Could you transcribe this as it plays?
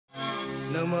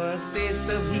नमस्ते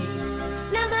सभी,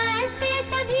 नमस्ते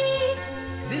सभी,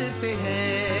 दिल से है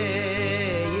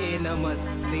ये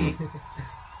नमस्ते।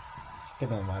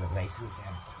 कितना हमारे राइस रूल से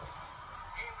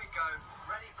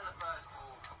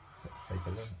सही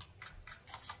चल रहा है।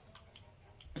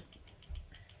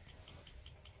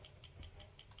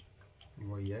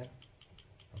 वही है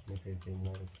अपने फिर चेंज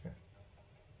ना इसका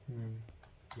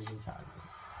ये भी साल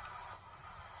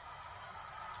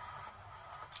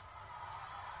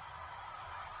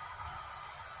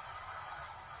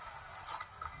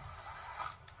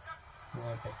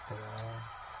वो टेक करा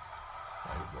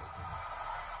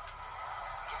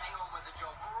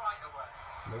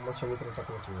मैं मत शमी तरह टक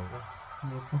होती होगा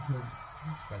ये तो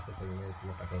कैसे सही में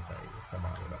इतना टक होता है इसका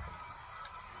बारे में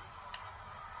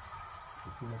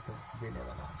इसने तो वीडियो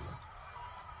बना दिया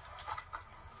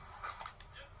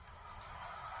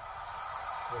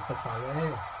वापस आ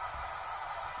गए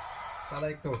साला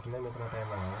एक तो उठने में इतना टाइम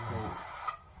लगा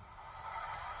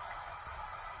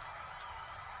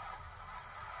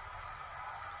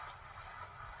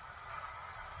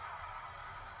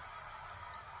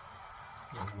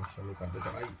मुश्किल कर दे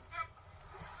चलाई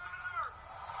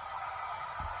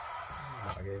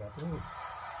लगेगा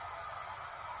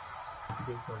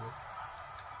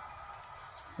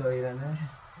तो ही रहना है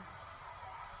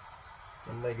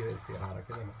चंदा की रेस आ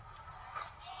रखे थे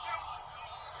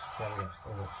चल गया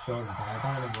ओह शॉट उठाया था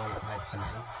मैंने बॉल फाइट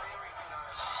करना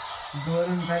 2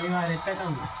 रन पहली बार इतना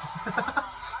कम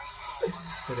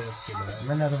तेरे उसके लिए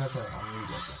मैं नर्वस हो रहा हूँ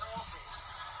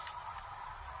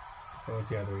सोच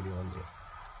यार वीडियो बन गया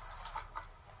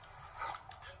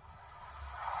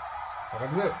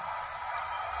पकड़ ले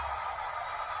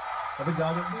अबे जा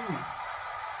जल्दी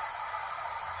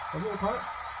अबे उठा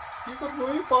की कर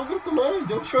रहे हो पागल तो नहीं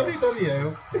जब शॉट रिटर्न ही है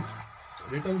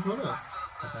रिटर्न तो ना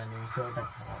पता नहीं शॉट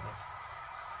अच्छा लगा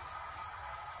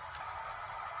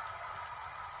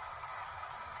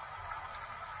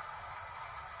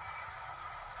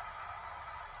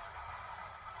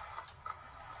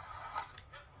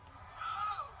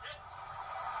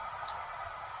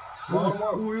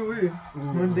मार उई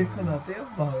मैं देखा ना ते अब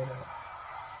भाग रहा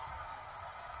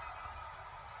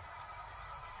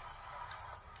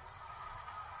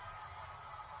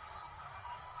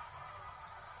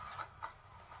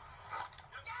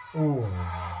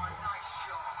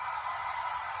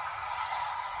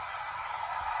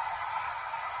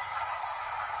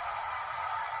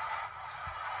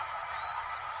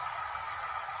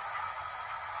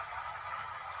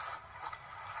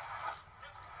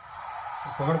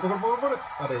पकड़ पकड़ पकड़ पकड़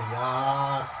अरे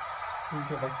यार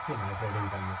उनके बस की ना ट्रेडिंग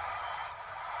करने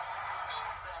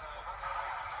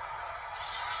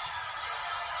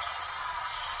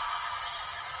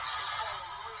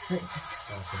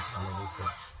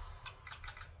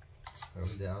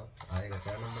जाओ आएगा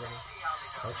क्या नंबर में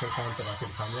और फिर काम चला फिर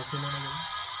कामयाब से ना लगे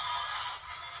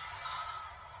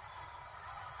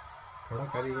थोड़ा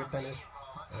करी बेटा ने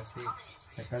ऐसी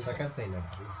सेकंड सही ना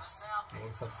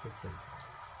वो सब कुछ सही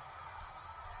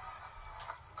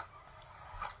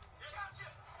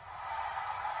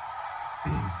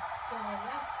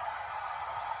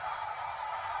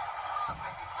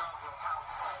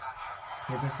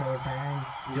ये तो शॉट है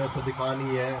ये तो दिखानी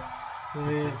है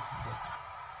ये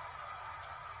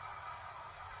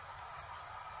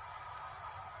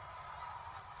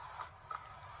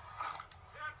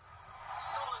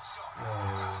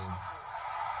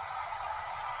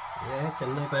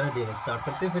चलने पहले देर स्टार्ट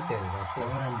करते फिर तेज जाते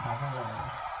हैं रन था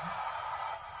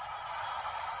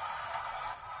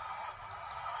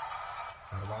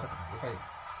हर बार भाई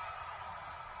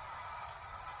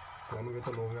कौन भी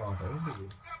तो लोग आउट है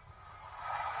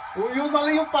वो यो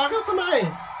साले यो पागल तो ना है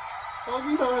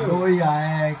आगे ना है वो ही आया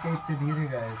है कि इतने धीरे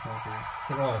गए शॉट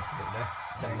स्लो है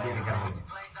चलना है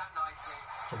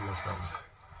चलो sir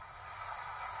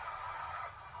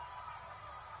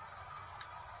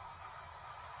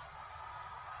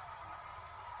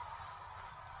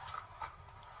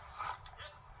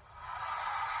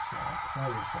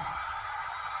solid shot.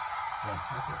 Let's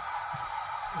pass it.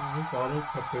 वो सारे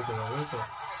खप्पे तो हैं तो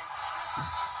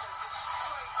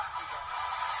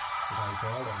भाई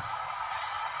कौन है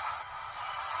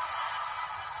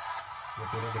ये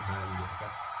पूरा दिखाया मुझे का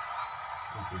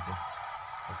ये चीज़ है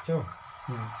अच्छा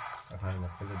 18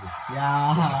 मत कर दे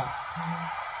यार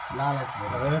लालच में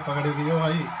अरे पकड़ लियो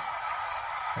भाई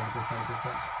चल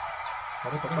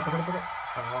अरे पकड़ पकड़ पकड़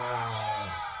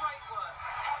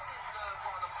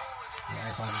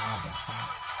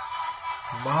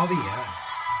मावी है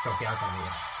तो क्या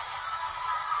करेगा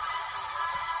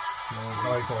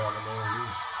भाई को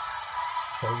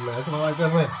मैच समाज पे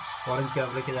में ऑरेंज कैप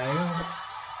लेके जाएगा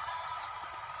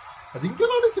अजिंक्य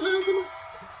ने खिलाया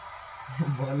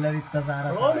बॉलर इतना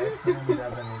सारा था बैट्समैन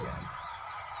ज्यादा नहीं गया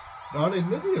रन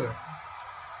इनने दिए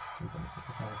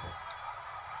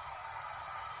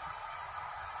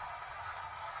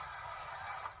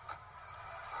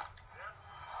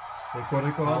एक और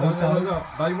आधा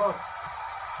भाई मार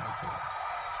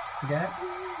गैप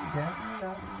गैप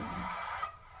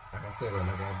कैसे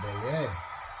वाला गैप देंगे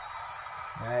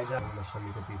मैं जब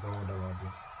मछली को तीसरा में डलवा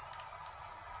दिया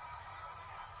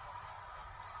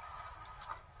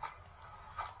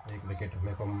एक विकेट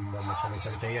मेरे को मछली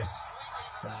से चाहिए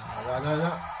आजा आजा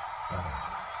आजा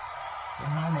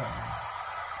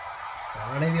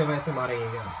राणे भी वैसे मारेंगे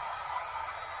क्या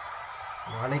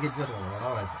राणे की इज्जत बड़ा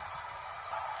वैसे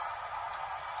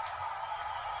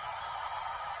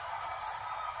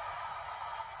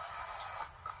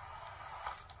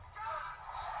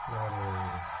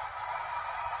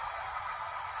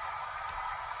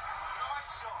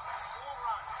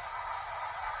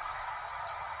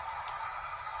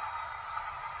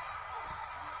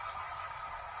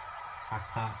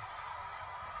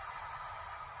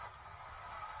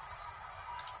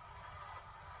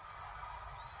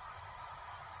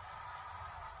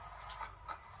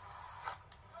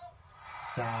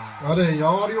अरे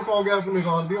यार ये कहो गया आपने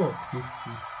निकाल दियो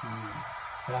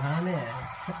रहाने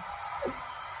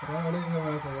राणे का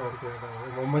वैसे और क्या था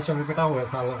मोहम्मद शमी पिटा हुआ है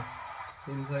साला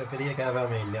इनसे फिर ये क्या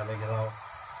मैं इंडिया में खेला हूँ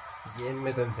गेम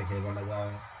में तो इनसे खेलना ना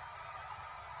जाए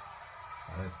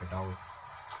अरे पिटाओ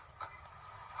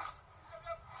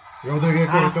यो देखिए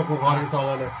को बुखारी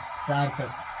साला ने 4 छक्के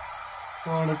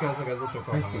साला कैसे कैसे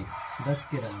चौका 10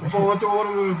 के रन पहुंच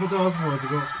और 50 पहुंच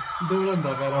गए 2 रन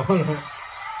था मेरा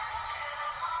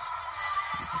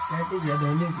स्ट्रेटजी है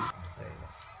धोनी की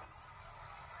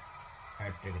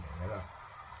हैट्रिक देगा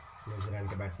न्यूजीलैंड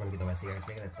के बैट्समैन की तो वैसे ही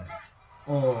हैट्रिक रहता है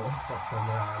ओह तब तो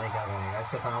मैं आने क्या करेगा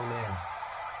इसके सामने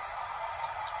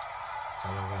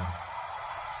चलो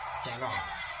चलो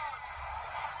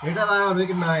बेटा लाया अभी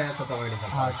कितना आया ऐसा तो नहीं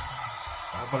सकता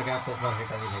 8 पर क्या तो इस बार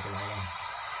बेटा भी लेके लाएगा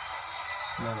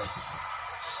मैं बस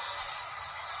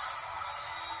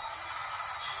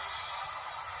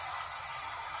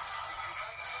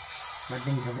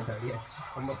बैटिंग करने थोड़ी है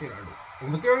उम्मती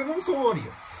राडू में सो हो रही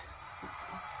है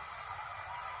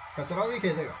कचरा भी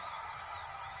खेलेगा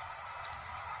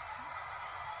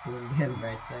इंडियन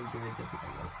बैट्समैन की बेइज्जती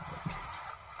करना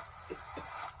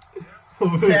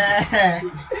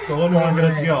कौन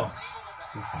गलत गया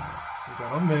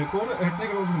मेरे को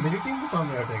हैट्रिक मेरी टीम के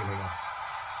सामने हैट्रिक देगा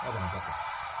अब आ जाता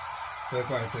तो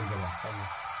एक हैट्रिक देगा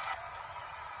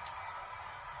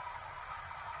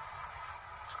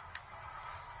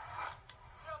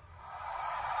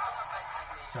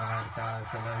चार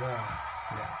चलेगा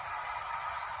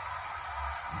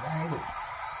राइट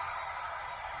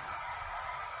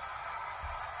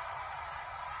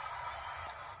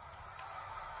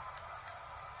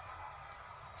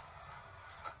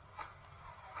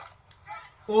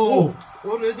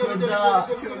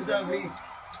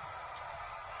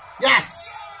यस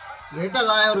रेटल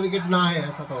आया और विकेट ना आए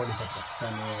ऐसा तो हो नहीं सकता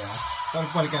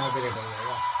तब पर क्या पे रेटल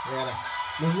आएगा यार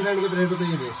न्यूजीलैंड के प्लेयर को तो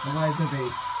ये दे ऐसे थे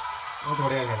वो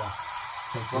थोड़े खेला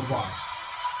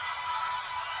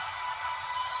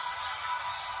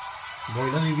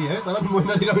मोइना भी है सारा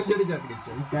मोइना ली रन जड़ी जाके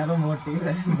नीचे चारों मोटी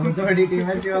है बहुत बड़ी टीम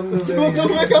है शिवम दुबे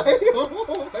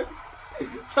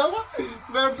साला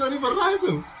बैट से नहीं भर रहा है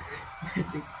तू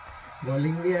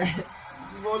बॉलिंग भी है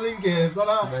बॉलिंग के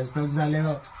साला बस तो साले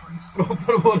को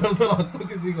प्रॉपर बॉलर तो रात तो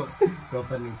किसी को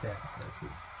प्रॉपर नीचे है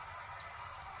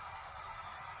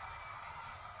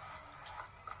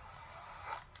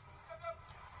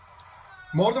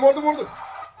मोड़ दो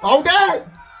आउट है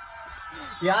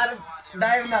यार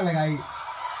डाइव ना लगाई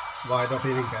वाइड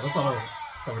अपीयरिंग कह रहा साला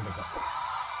कमेंट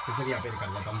पर इसलिए अपील कर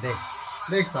रहा था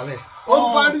देख साले ओ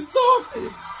बर्ड स्टॉप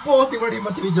बहुत ही बड़ी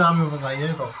मछली जाल में फंसाई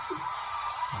है तो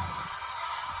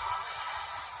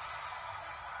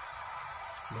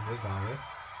मुझे जावे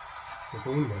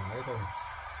सुकून में आए तो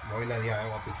मोइना भी आया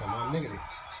वापस सामानने के लिए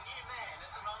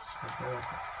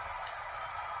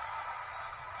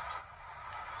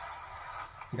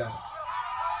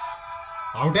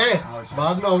आउट है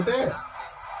बाद में आउट है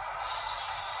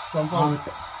आउट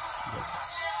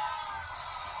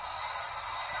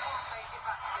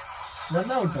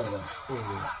रन आउट होगा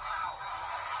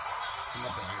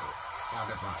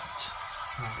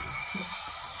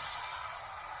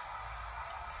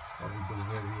अभी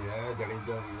दुबे भी है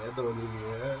जडेजा भी है धोनी भी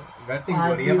है बैटिंग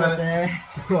हो रही है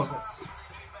पर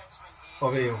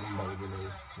अबे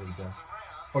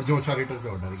और जो शरीटर से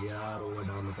ऑर्डर किया यार ओवर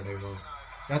डाउन पड़ेगा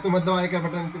या तो मत दवाई क्या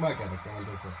बटन की बात क्या रखते हैं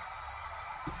मतलब से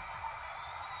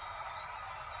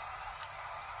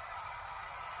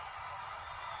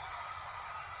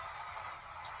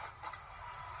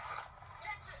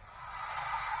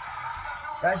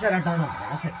प्रेशर हटाना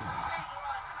पड़ेगा छक्के में।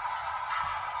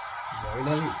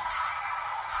 फाइनली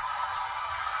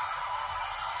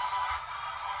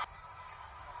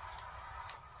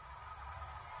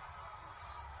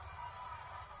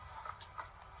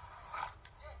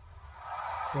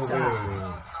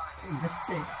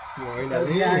बच्चे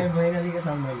फाइनली क्या है फाइनली के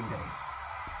सामने नहीं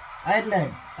करेंगे।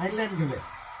 आयरलैंड आयरलैंड के लिए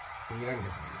इंग्लैंड के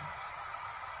सामने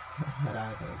हरा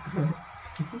तो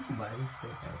बारिश से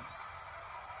शायद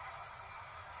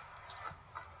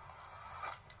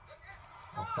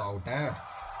अब तो आउट है।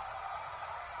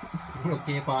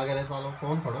 ओके पागल है सालों,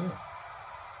 कौन खड़ा है?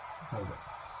 हो गया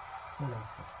कौन है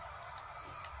इसका?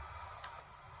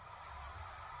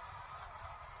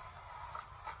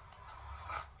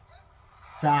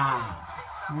 चार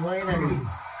फाइनली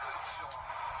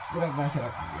पूरा प्रेशर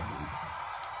हटा दिया बॉल से।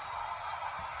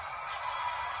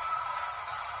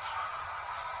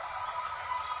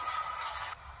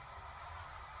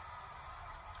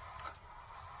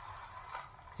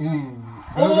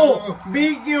 ओ बी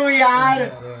क्यों यार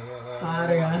हार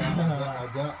गया।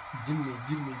 आजा जिम्मी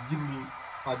जिम्मी जिम्मी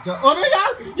आजा। अरे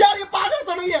यार यार ये पागल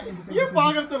तो नहीं है, ये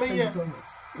पागल तो नहीं है।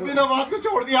 बिना बात को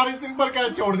छोड़ दी यार, सिंपल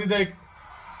कैच छोड़ दी। देख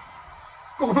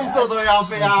कौन सा था यहाँ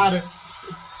पे यार,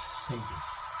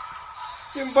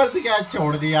 सिंपल सी कैच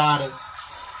छोड़ दी यार।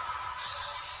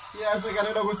 ये ऐसे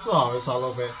करे ना गुस्सा आवे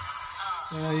सालों पे।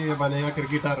 ये बनेगा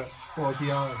क्रिकेटर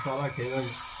पहुंचिया साला खेलन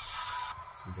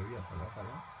साला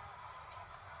साला।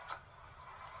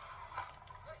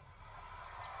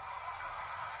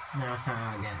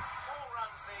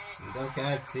 इधर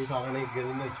कैच थी सारा ने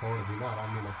गेंद में छोड़ दी ना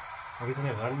आराम में। अब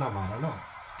इसने रन ना मारा ना।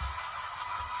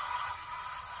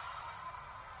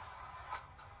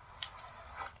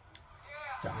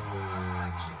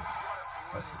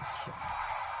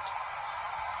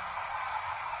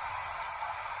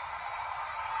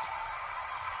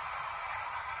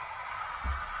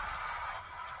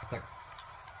 तक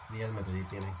रियल में तो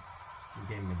जीते नहीं,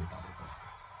 गेम में जिता देता उसको।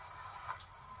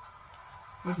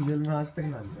 रियल में आज तक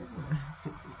ना लिया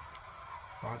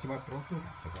 5 बार ट्रॉफी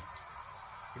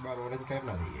इस बार ऑरेंज कैप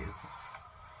ना दी है इससे।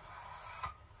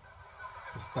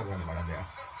 पुस्तक में बड़ा गया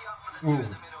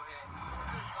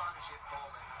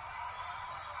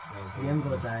गेम को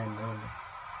बचाया इन लोगों ने।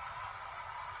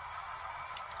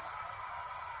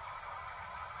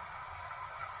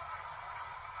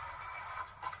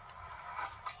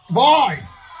 Boyd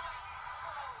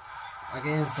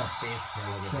against the pace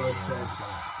खेलोगे शॉट चॉइस का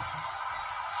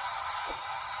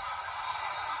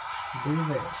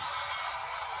डूबे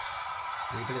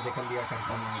रिप्ले देखन दिया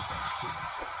करता नहीं था।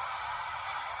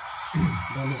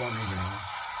 धोनी का नहीं बना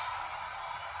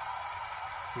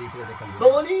रिप्ले देखन दिया।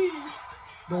 धोनी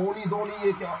धोनी धोनी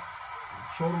ये क्या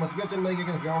शोर मच गया चेन्नई के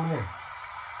ग्राउंड में।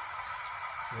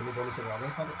 धोनी धोनी चला रहे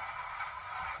सारे,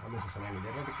 हमें तो सुनाई नहीं दे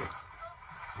रहा विकेट,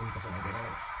 उनको सुनाई दे रहा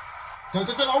है। चल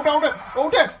चल चल आउट आउट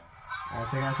आउट है।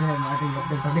 ऐसे कैसे मार्टिन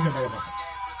कप्तान थोड़ी करता था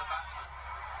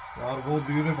यार वो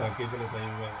दूर था किसी ने सही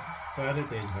में पहले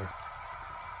तेज है।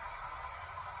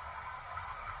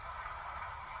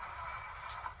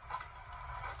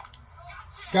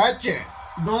 कैच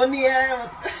धोनी है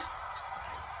मतलब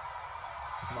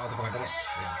इस बात को पकड़ ले।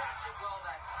 यस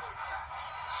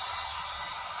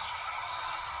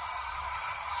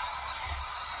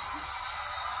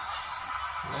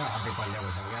हार्दिक पांड्या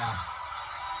बचा गया,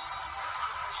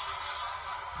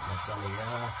 बचा गया।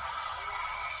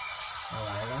 अब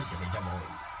आएगा जडेजा बॉल।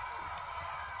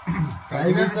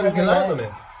 काई विल्सन खिलाया तूने?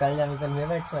 कल जमीन में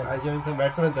बैट्समैन आज विल्सन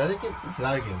बैट्समैन था लेकिन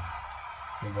खिलाया क्यों?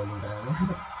 ये बॉलिंग करा ना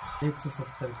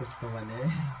 170 कुछ तो बने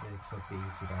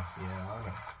 130 ही काफी है यार।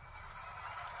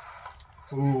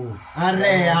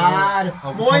 अरे यार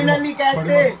मोइन अली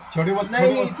कैसे छोड़ी मत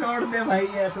नहीं छोड़ दे भाई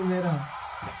है तू मेरा।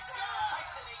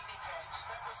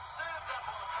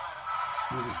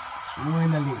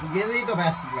 मोइन अली गिरी तो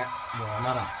बेस्ट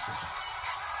हमारा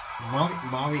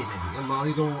मावी नहीं, ये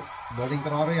मावी को बॉलिंग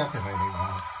करवा रहे या फिर बैटिंग करवा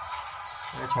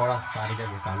रहे? छोड़ा सारी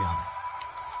जगह कामयाब है।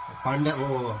 पांडे वो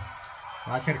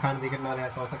राशिद खान विकेट ना ले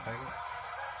ऐसा हो सकता है क्या?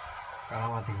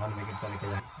 करामाती खान विकेट चले के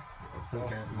जाए तो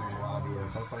अभी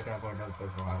पर्पल कैप और डल पे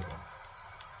सवाल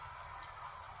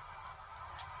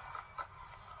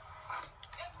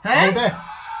है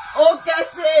ओ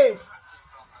कैसे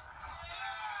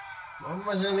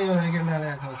मोहम्मद शमी और विकेट ना ले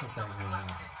ऐसा हो सकता है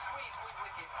क्या?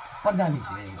 पर जानी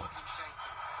चाहिए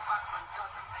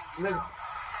मेरे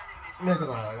को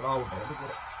तो लग रहा आउट है तो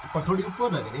पर थोड़ी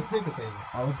ऊपर लग रही है तो सही है।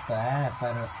 आउट तो है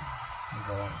पर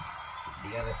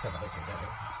डीआरएस से पता चल जाएगा।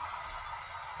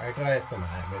 आइटराइज तो ना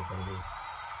है मेरे को भी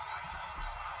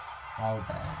आउट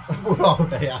है पूरा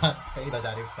आउट है यार, कहीं ना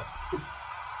जा रही ऊपर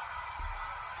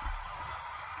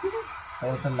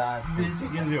तो लास्ट नीचे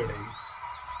गिर उड़ेगी।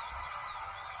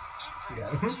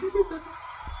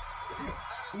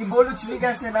 ये बॉल उछली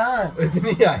कैसे ना?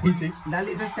 इतनी आई थी।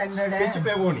 डाली तो स्टैंडर्ड है। पिच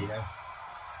पे वो नहीं है,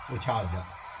 उछाल जा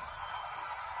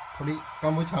थोड़ी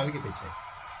कम उछाल के पीछे।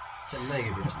 चेन्नई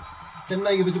के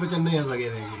पीछे पे चेन्नई ऐसा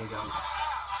खेल रहेगी तो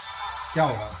क्या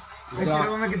होगा?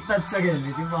 शुरू में कितना अच्छा खेल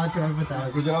रही थी, 5 ओवर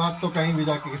 50। गुजरात तो कहीं भी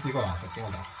जाके किसी को हरा सकते हैं।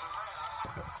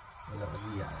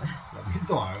 अभी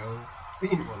तो आ गए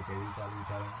 3 बॉल पे साल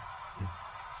बेचारा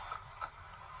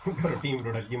टीम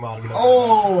प्रोडक्ट की मार भी लगा।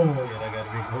 मेरा घर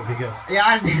भी हो भी गया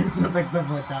यार, 150 तक तो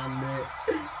पहुंचा दे।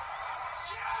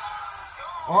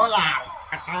 ऑल आउट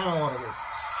 18 ओवर में।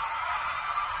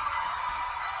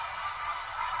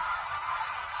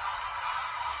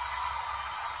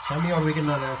 शमी और विकेट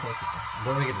ना लेना सोच सकता,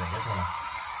 2 विकेट लेगा छोड़ा।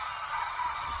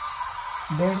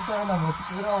 150 ना बच,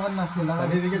 पूरा ओवर ना खेला।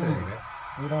 सभी विकेट लेगा,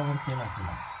 पूरा ओवर क्यों ना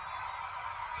खेला?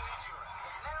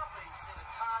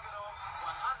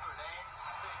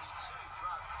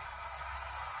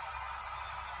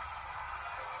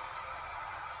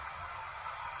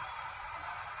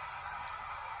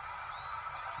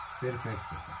 सिर्फ 1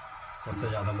 सेकंड। सबसे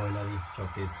ज्यादा मोइनाली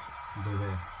 34, दुबे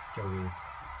 24,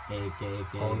 एक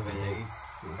 23,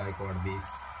 गायकवाड़ 20।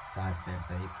 4 प्लेयर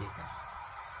तो एक है।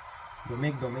 दो में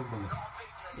एक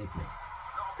में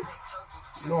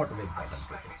नॉट विद बटन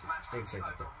पे 1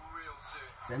 सेकंड तो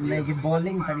चेन्नई की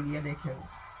बॉलिंग तगड़ी है, देखे वो।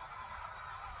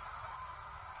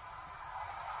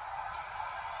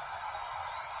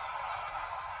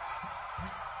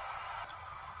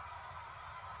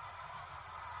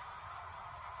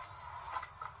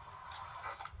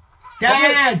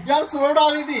 कैच यार, स्लो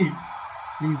डाली थी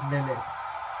प्लीज ले ले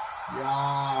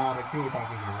यार, क्यों उठा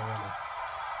के गया मैंने?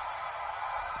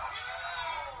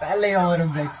 पहले ओवर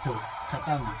में ब्रेक थ्रू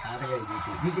खत्म, हार गई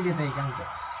जीती जीते ही कम से।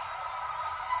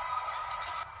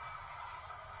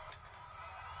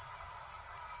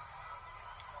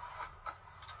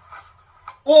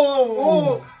 ओ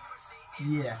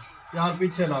ये यार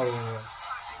पीछे ना हो।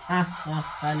 हाँ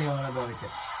पहले ओवर 2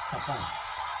 विकेट खत्म।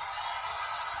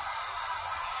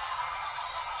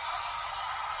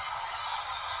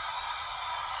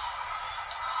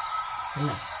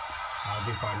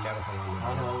 हार्दिक पांड्या को संभालना,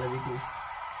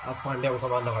 अब पांड्या को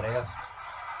संभालना पड़ेगा।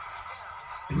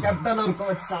 कैप्टन और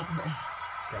कोच साथ में।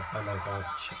 कैप्टन और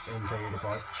कोच, इनसाइड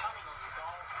कोच।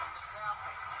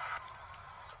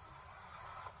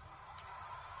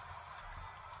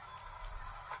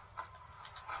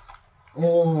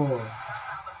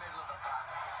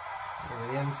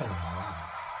 विलियमसन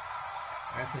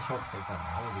ऐसे शॉट फेंका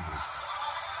है वो भी।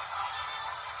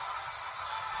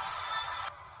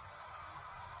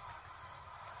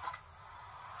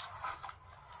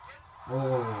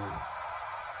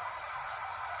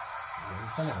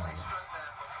 विलियमसन है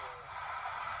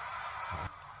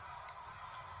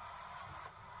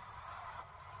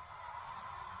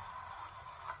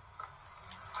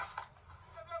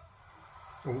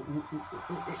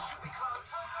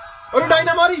और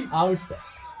डायना मारी, आउट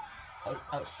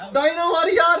डायना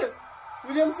मारी यार।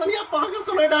 विलियमसन या पागल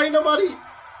तो नहीं, डायना मारी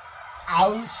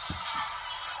आउट।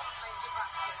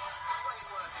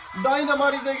 डायना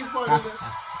मारी देगी इस पागल ने।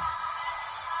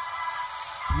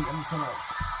 Williamson out.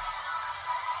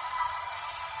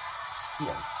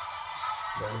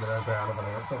 मेरा पे आना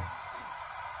पड़ेगा तो।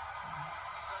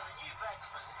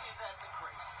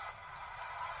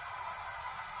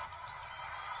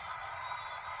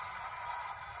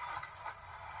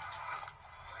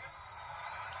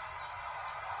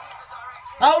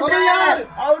 आउट है यार,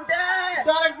 आउट है,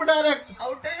 डायरेक्ट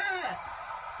आउट है।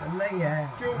 चेन्नई है,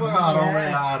 क्यों भगा रहा हूँ मैं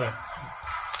यार?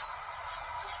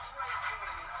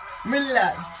 मिल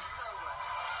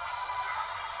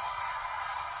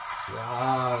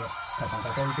यार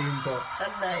खत्म टीम तो।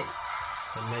 चेन्नई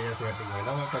जैसे बैटिंग है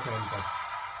ना वापस रन पर।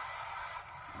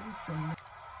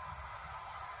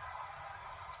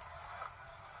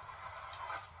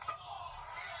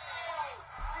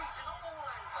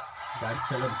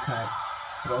 चलो खैर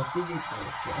ट्रॉफी जीते।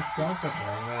 क्या कर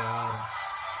रहा हूँ मैं यार?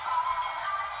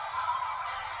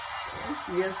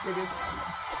 सीएसके के सामने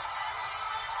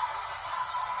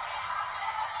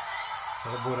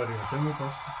सब बोल रही होते मैं तो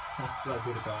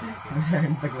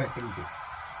एंड तक बैटिंग थी,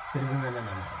 फिर भी मैंने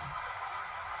ना मारा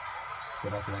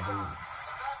पूरा फ्लैटिंग।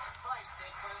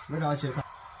 मेरा आशिक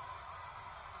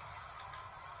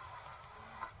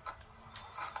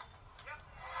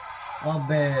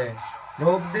अबे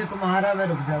रोक दे, तुम्हारा मैं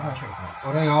रुक जाता।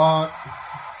 अरे यार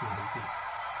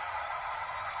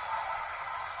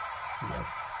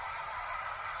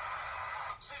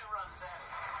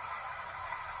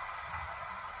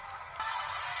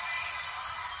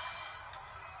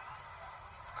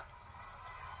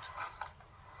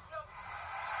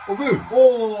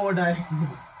ओ डायरेक्ट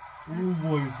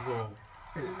वो इसको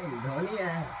फील्डिंग धोनी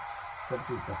है सब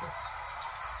चीज का कोच।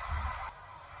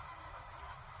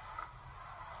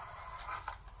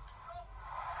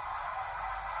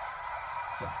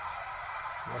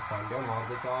 पांड्या मार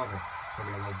दे क्या है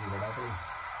थोड़ी एनर्जी बढ़ा तो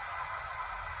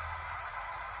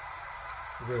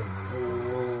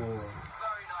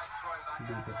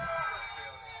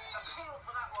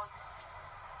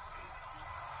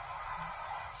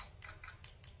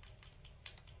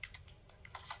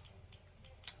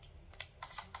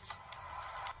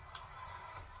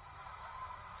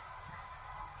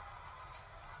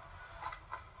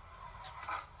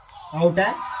आउट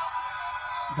है।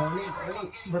 धोनी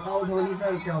धोनी बताओ धोनी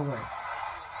सर क्या हुआ है?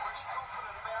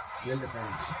 ये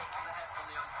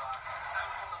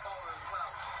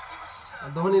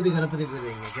धोनी भी गलत रिव्यू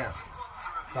देंगे क्या?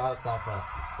 साफ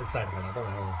साफ इस साइड खड़ा था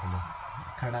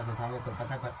खड़ा तो था मेरे को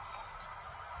पता, पर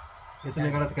इतने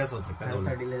गलत कैसे हो सकता है?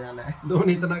 थोड़ी ले जाना है।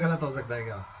 धोनी इतना गलत हो सकता है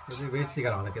क्या? मुझे बेइज्जती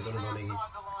करा रखे तूने धोनी की।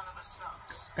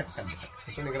 कट कर दे।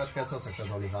 इतने गलत कैसे हो सकता है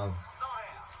धोनी साहब?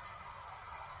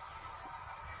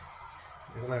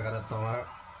 इतना गलत तो हमारा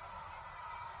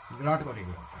विराट कोहली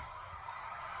नहीं होता।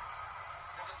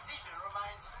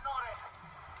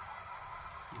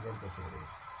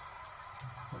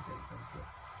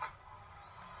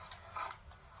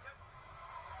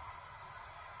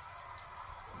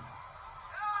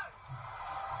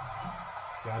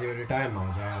 यार ये रिटायर ना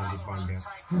हो जाए हार्दिक पांड्या।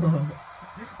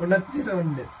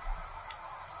 29-19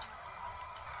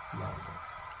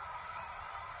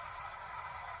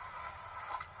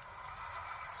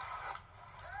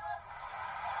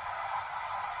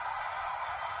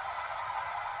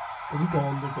 तुम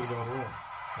कौन से तो जा रहे हो?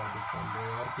 हार्दिक पांड्या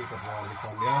यार की कर रहा है? हार्दिक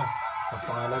पांड्या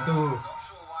कप्तान है तू,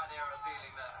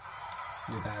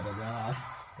 रिटायर हो जा।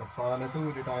 कप्तान है तू,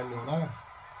 रिटायर नहीं होना है,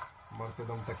 मरते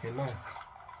दम तक खेलना है।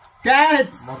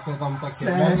 कैच मरते दम तक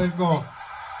खेलना है तेरे को।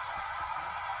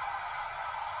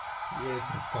 ये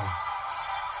छक्का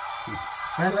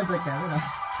पहला चक्का है ना,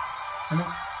 है ना?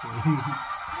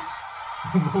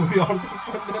 वो भी और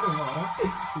पांड्या ने मारा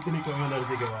इतनी कम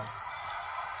एनर्जी के बाद।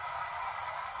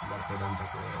 मरते दम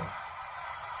तक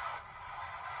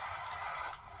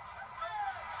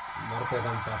मरते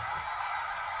दम तक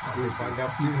हार्दिक पांड्या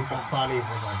प्लीज कप्तान ही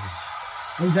बना दे।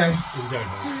 इंजर्ड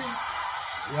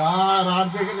यार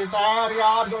हार्दिक रिटायर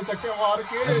यार, 2 छक्के मार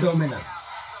के डोमिनर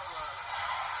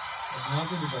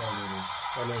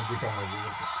एनर्जी कम हो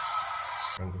गई।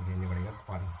 खेलने पड़ेगा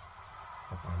पानी,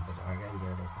 कप्तान तो आ गया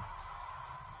इंजर्ड होकर।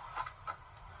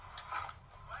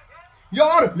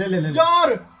 यार ले ले ले यार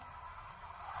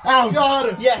आउट यार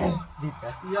ये जीता।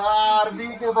 यार दी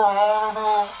के तो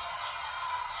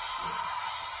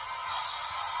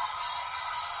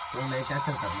वो नहीं क्या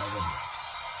चल करना है?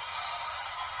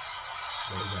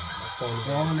 कौन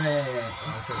कौन है?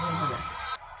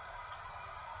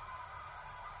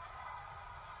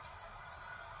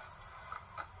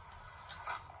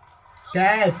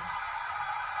 कैच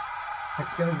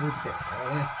छक्के में कूद के।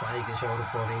 अरे साई के शोर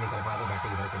बॉलिंग नहीं कर पाया तो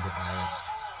बैटिंग करके दिखाया।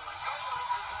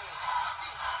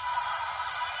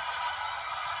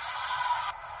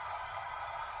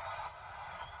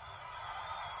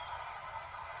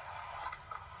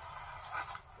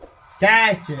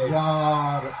 कैच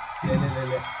यार ले ले ले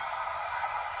ले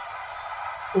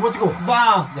उपज को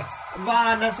वाह यस वाह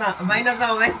नशा भाई, नशा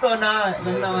होगा इसको ना,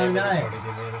 धंधा मारना है। छोड़ी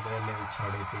थी मेरे फ्रेंड ने भी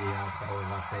छोड़ी थी यार, करो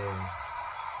बातें।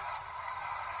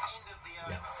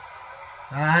 यस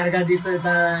हार का जीता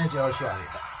था जोश वाली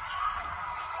था।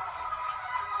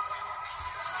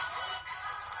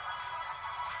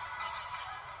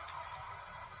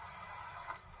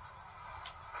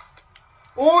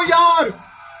 ओ यार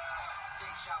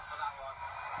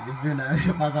रिव्यू ना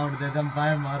मेरे पास आउट दे दम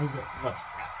पाए मारूंगा। बच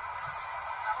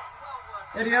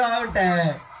अरे आउट है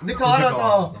दिखा रहा था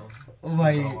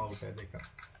भाई। आउट है देखा,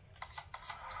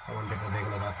 कमेंटेटर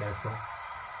देखना चाहते हैं इसको।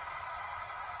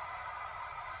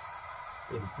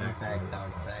 Impact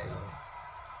outside.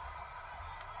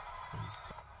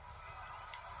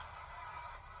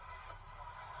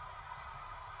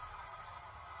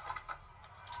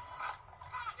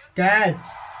 कैच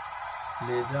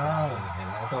ले जाओ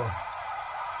है तो।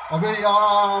 अबे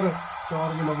यार 4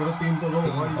 में नंबर 3 तो लो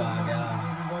भाई।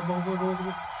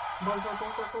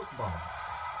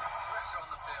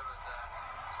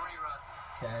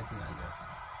 कैच ना जाता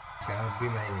क्या भी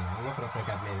मैं नहीं हूँ प्रॉपर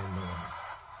कैप नहीं दूंगा।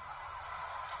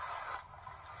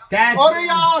 कैच। अरे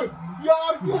यार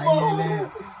यार क्यों मारा ले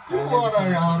क्यों मारा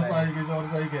यार? साई किशोर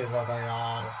सही खेल रहा था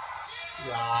यार।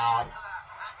 यार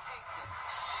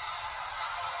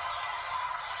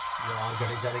यार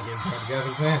जडेजा ने गेम पलट गया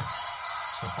फिर से।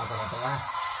 सट्टा तो रहता है।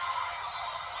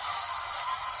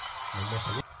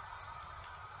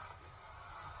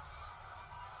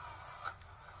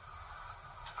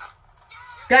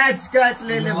 कैच कैच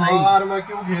ले ले भाई। यार मैं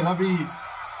क्यों खेला भी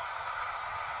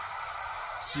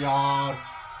यार,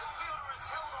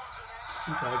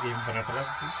 सारा गेम बना था।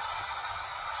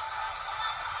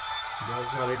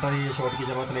 ये शॉट की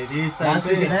जरूरत नहीं थी इस टाइम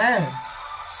पे। हैं?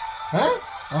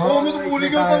 ओ मैं तो भूल ही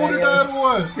गया था वो रिटायर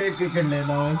हुआ है। एक विकेट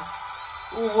लेना बस।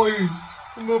 ओ भाई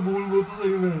मैं भूल गया तो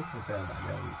सही में। रिटायर आ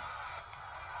गया अभी।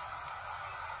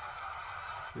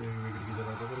 एक विकेट की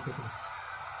जरूरत है तेरे को तो।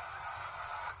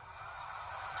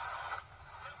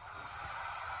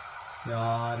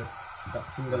 यार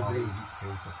सिंगल ब्रेक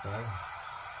खेल सकता है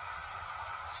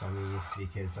शमी, भी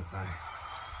खेल सकता है।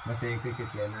 बस एक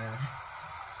विकेट लेना है।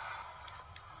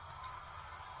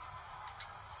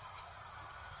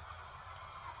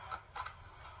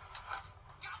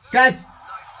 Catch.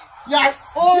 Yes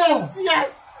yes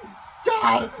yes,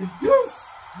 4 yes,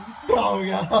 हो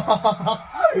गया।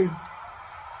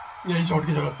 यही शॉट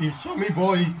की जरूरत थी शमी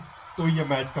बॉय। तो ये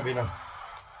मैच का विनर,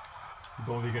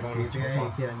 2 विकेट और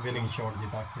विनिंग शॉट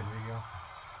जीता खेलेगा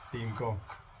टीम को।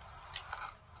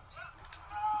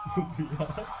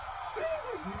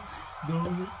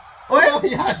 ओए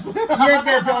यस, ये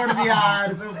क्या छोड़ दिया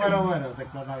यार, सुपर ओवर हो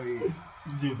सकता था अभी।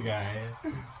 जीत गया है।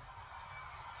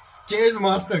 चेज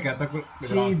मास्टर कहता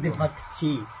छी दीपक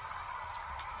छी।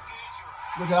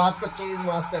 गुजरात को चेज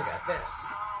मास्टर कहते हैं,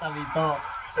 तभी तो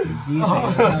जीत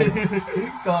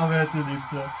कहाँ मैच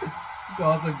जीतता,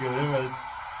 कहाँ तक गए मैच,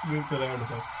 मिलते रैंड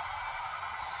था।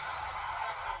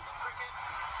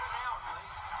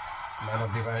 Man of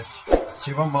the match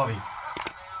Shivam Mavi,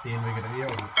 3 wicket लिए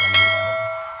और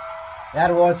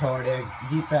यार वो छोड़,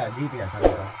 जीत गया था।